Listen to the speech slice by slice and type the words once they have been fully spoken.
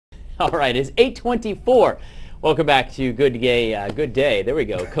All right, it's 8:24. Welcome back to Good Day. There we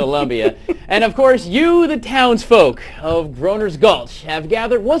go, Columbia. And of course, you, the townsfolk of Groner's Gulch, have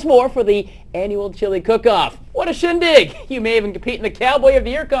gathered once more for the annual chili cook-off. What a shindig! You may even compete in the Cowboy of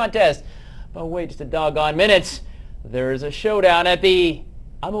the Year contest. But wait just a doggone minute. There is a showdown at the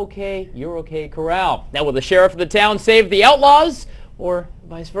I'm okay, you're okay corral. Now, will the sheriff of the town save the outlaws, or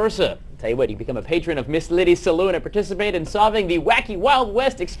vice versa? Tell you what, you become a patron of Miss Liddy's Saloon and participate in solving the wacky Wild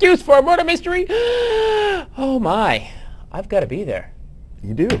West excuse for a murder mystery. Oh my, I've got to be there.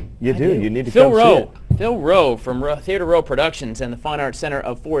 You do. You do. You need to Phil come Rowe. see it. Phil Rowe from Theatre Rowe Productions and the Fine Arts Center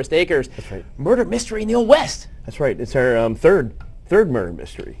of Forest Acres. That's right. Murder mystery in the Old West. That's right. It's our third murder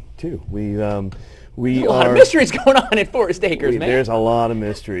mystery too. There's a lot of mysteries going on in Forest Acres, man. There's a lot of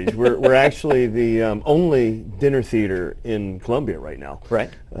mysteries. We're actually the only dinner theater in Columbia right now. Right.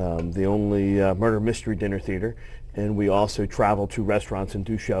 The only murder mystery dinner theater, and we also travel to restaurants and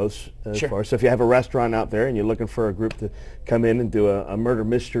do shows as far. So if you have a restaurant out there and you're looking for a group to come in and do a murder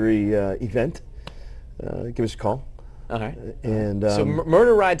mystery event, give us a call. All right. And so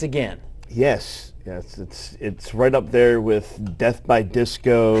murder rides again. Yes. Yes, it's right up there with Death by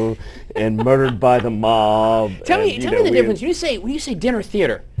Disco and Murdered by the Mob. Tell me the difference. When you say dinner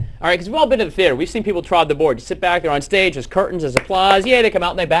theater, all right, because we've all been to the theater. We've seen people trod the board. You sit back there on stage, there's curtains, there's applause. Yeah, they come out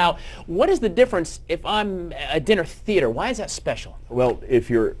and they bow. What is the difference if I'm a dinner theater? Why is that special? Well, if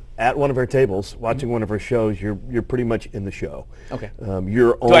you're at one of our tables watching one of our shows, you're pretty much in the show. Okay.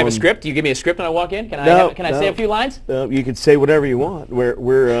 Do I have a script? Do you give me a script when I walk in? Can I say a few lines? You can say whatever you want.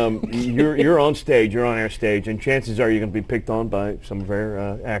 You're on stage. You're on our stage, and chances are you're going to be picked on by some of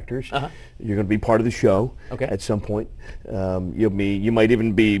our actors. You're going to be part of the show at some point. You might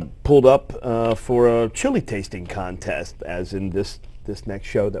even be pulled up for a chili tasting contest, as in this next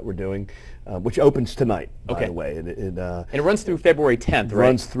show that we're doing, which opens tonight, by the way. And it runs through February 10th, right?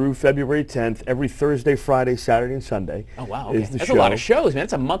 Runs through February 10th, every Thursday, Friday, Saturday, and Sunday. Oh, wow. Okay. That's a lot of shows, man.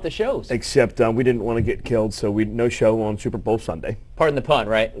 That's a month of shows. Except we didn't want to get killed, so no show on Super Bowl Sunday. Pardon the pun,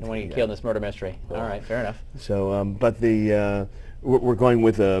 right? Don't want to get killed in this murder mystery. All right, fair enough. So, but we're going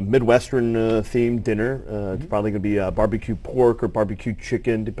with a Midwestern themed dinner. It's probably going to be barbecue pork or barbecue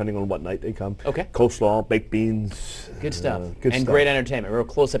chicken, depending on what night they come. Okay. Coleslaw, baked beans. Good stuff. And great entertainment. Real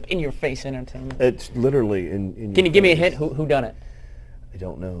close-up, in-your-face entertainment. It's literally in Can you give me a hint? Who done it? I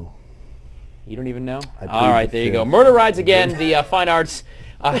don't know. You don't even know? All right, there you go. Murder Rides again, the Fine Arts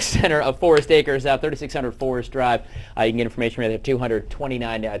Center of Forest Acres, 3600 Forest Drive. You can get information right there,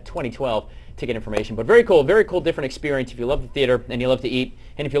 229-2012. Ticket information, but very cool, different experience. If you love the theater and you love to eat,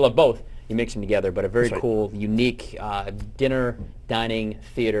 and if you love both, you mix them together. But a very cool, unique dinner, dining,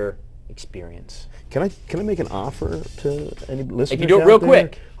 theater experience. Can I make an offer to any listeners? If you do it real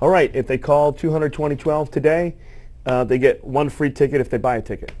quick. All right, if they call 200-2012 today, they get one free ticket if they buy a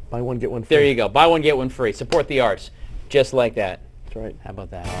ticket. Buy one, get one free. There you go. Buy one, get one free. Support the arts, just like that. That's right. How about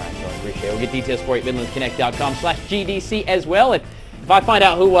that? All right, so I appreciate it. We'll get details for you at MidlandsConnect.com/GDC as well. And if I find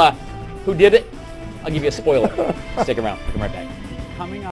out who did it, I'll give you a spoiler. Stick around. We'll come right back. Coming up.